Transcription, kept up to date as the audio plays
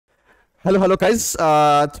Hello guys.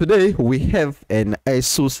 Today we have an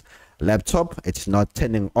Asus laptop. It's not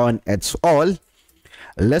turning on at all.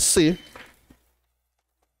 Let's see.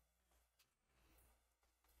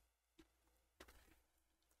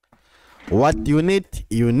 What do you need?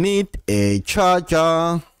 You need a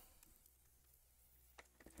charger.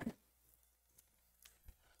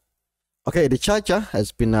 Okay, the charger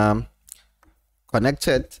has been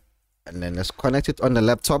connected, and then let's connect it on the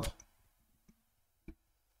laptop.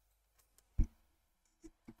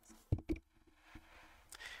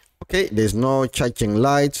 Okay, there's no charging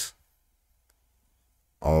light.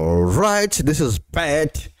 All right, this is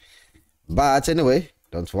bad, but anyway,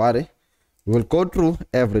 don't worry. We'll go through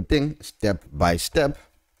everything step by step.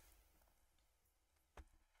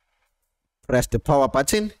 Press the power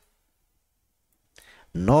button.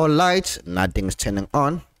 No lights, nothing's turning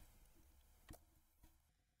on.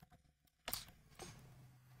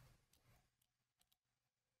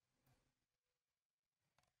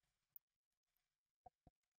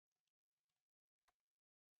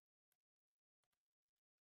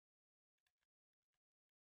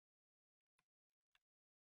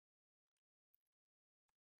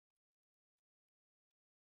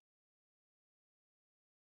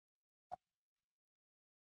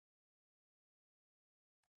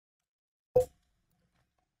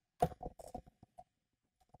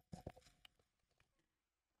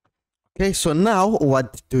 Okay, so now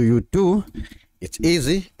what do you do? It's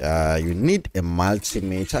easy. You need a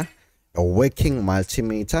multimeter, a working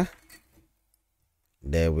multimeter.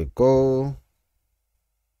 There we go.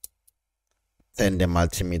 Turn the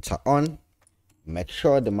multimeter on. Make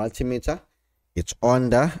sure the multimeter is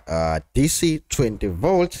on the DC 20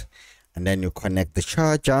 volts, and then you connect the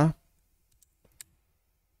charger.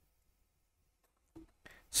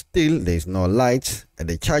 Still, there's no light, and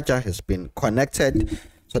the charger has been connected.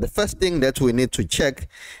 So the first thing that we need to check,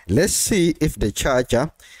 let's see if the charger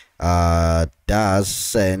does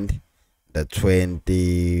send the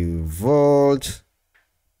 20 volts.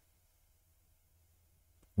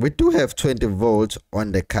 We do have 20 volts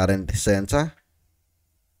on the current sensor.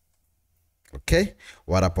 Okay,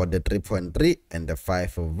 what about the 3.3 and the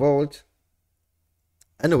 5 volt?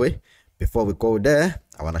 Anyway, before we go there,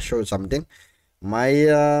 I want to show you something.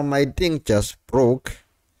 My thing just broke,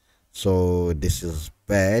 so this is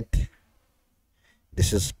bad.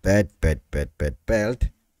 This is bad.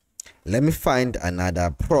 Let me find another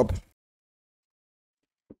prop.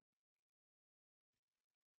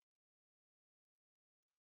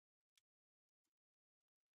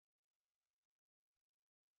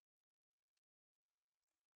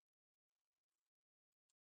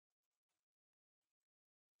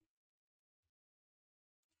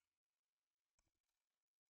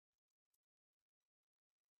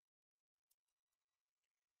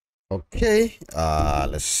 Okay,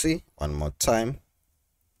 let's see one more time.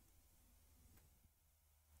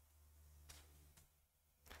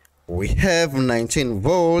 We have 19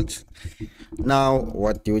 volts. Now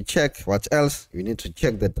what do you check? What else? You need to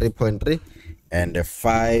check the 3.3 and the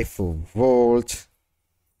 5 volt.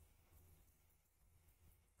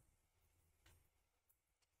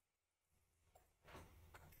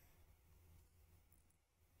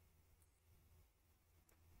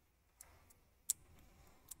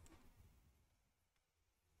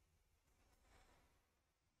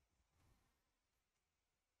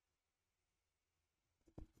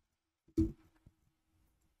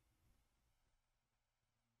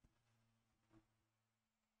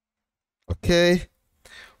 Okay,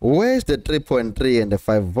 where's the 3.3 and the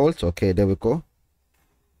 5 volts? Okay, there we go.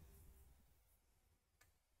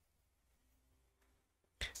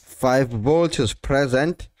 5 volts is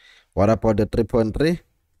present. What about the 3.3?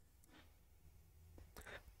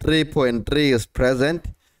 3.3 is present.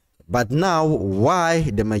 But now, why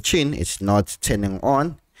the machine is not turning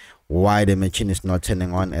on? Why the machine is not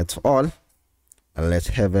turning on at all? Let's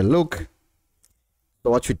have a look. So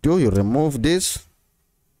what you do, you remove this.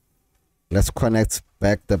 Let's connect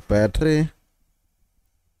back the battery.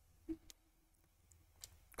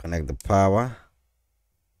 Connect the power.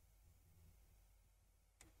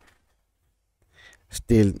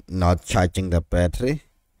 Still not charging the battery.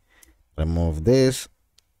 Remove this.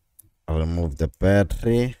 Remove the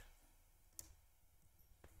battery.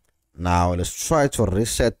 Now let's try to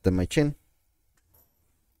reset the machine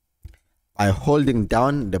by holding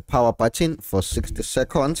down the power button for 60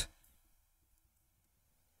 seconds.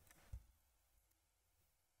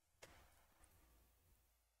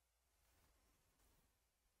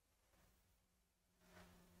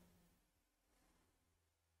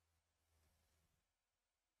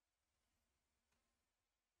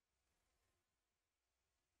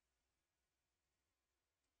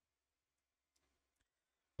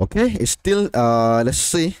 Okay, it's still let's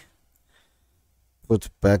see. Put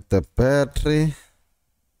back the battery.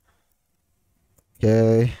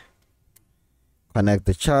 Okay, connect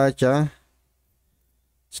the charger.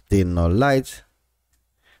 Still no light.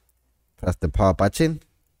 Press the power button.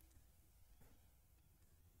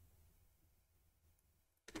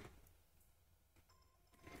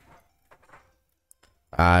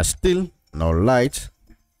 Still no light.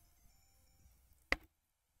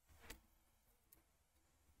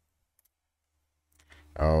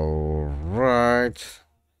 All right.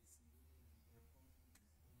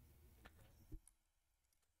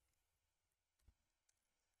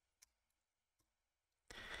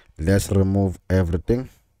 Let's remove everything.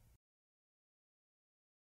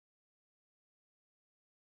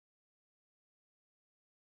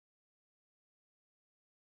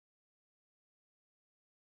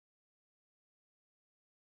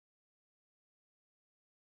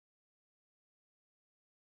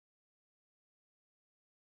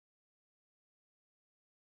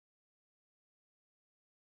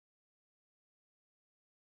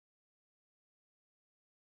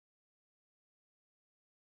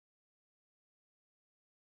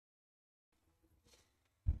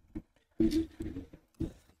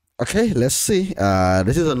 Okay, let's see.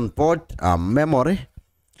 This is on board memory.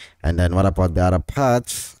 And then what about the other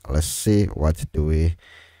parts? Let's see. What do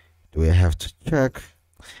we have to check?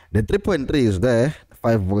 The 3.3 is there.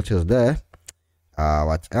 5 volts is there.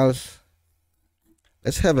 What else?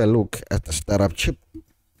 Let's have a look at the startup chip.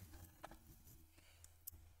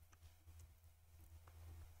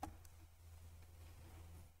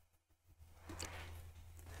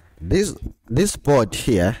 This board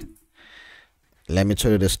here. Let me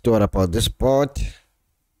tell you the story about this board.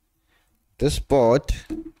 This board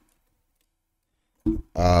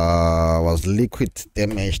was liquid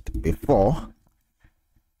damaged before.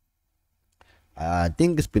 I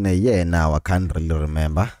think it's been a year now. I can't really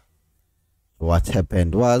remember. What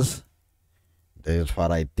happened was, this is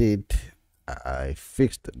what I did. I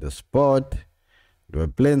fixed this board. There were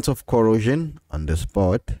plenty of corrosion on this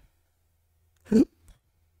board.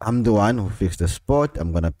 I'm the one who fixed the board.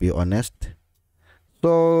 I'm gonna be honest.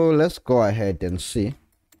 So let's go ahead and see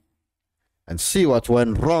what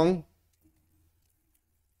went wrong.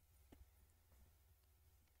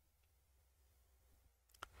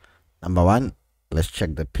 Number one, let's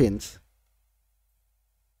check the pins.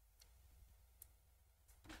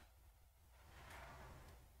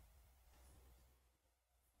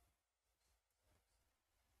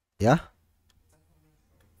 Yeah.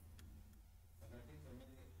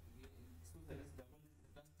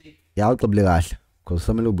 Yeah, uqoble kahle because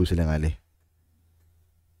samele ubusele ngale.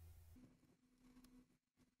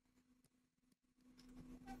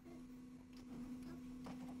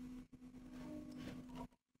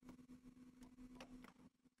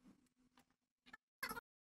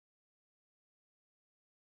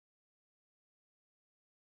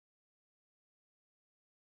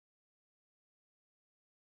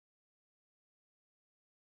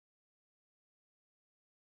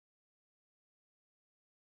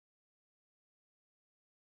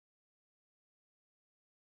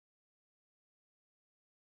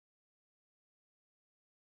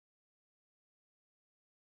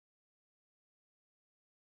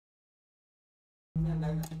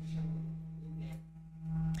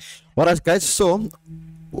 Alright guys, so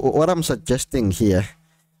what I'm suggesting here,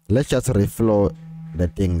 let's just reflow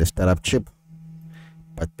the startup chip,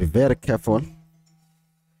 but be very careful.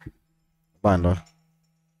 Bando.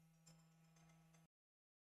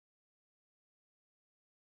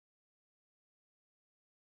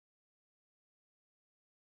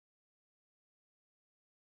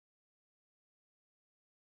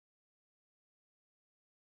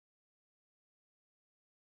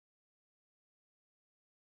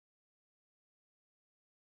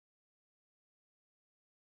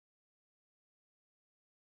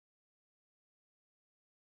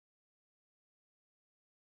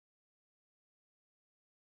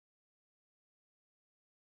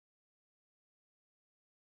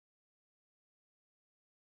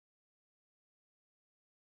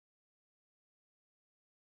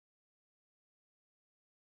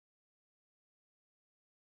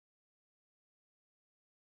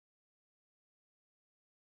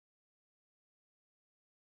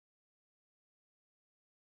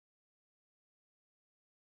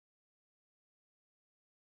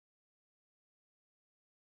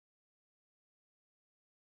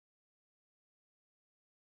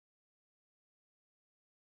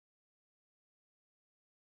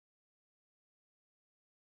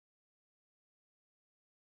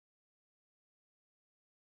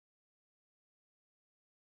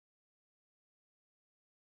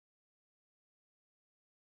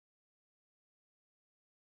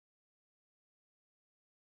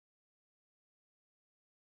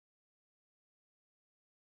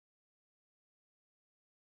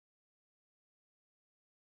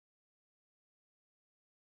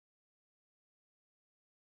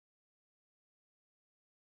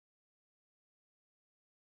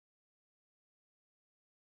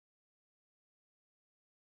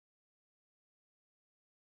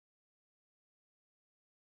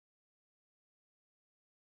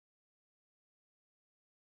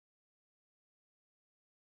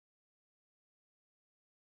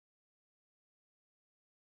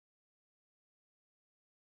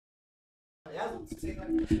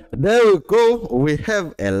 There we go. We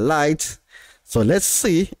have a light. So let's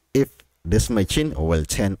see if this machine will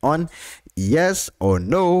turn on, yes or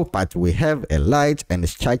no. But we have a light and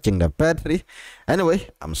it's charging the battery. Anyway,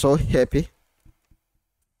 I'm so happy.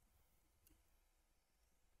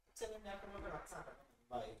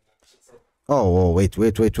 Oh, wait.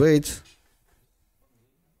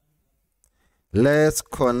 Let's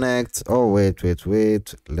connect. Oh, wait.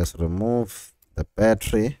 Let's remove the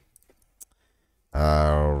battery.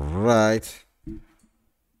 All right.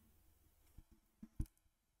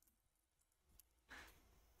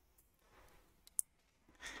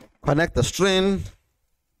 Connect the string.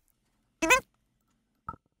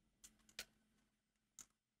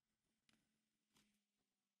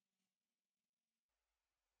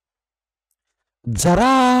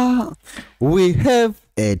 Zara, we have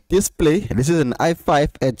a display. This is an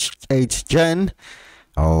i5 Gen.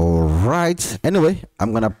 All right. Anyway,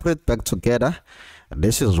 I'm gonna put it back together.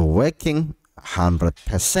 This is working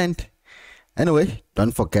 100%. Anyway,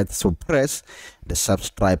 don't forget to press the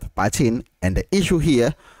subscribe button. And the issue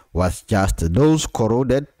here was just those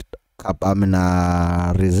corroded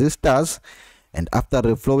resistors. And after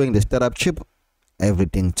reflowing the startup chip,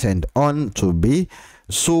 everything turned on to be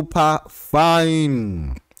super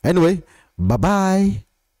fine. Anyway, bye bye.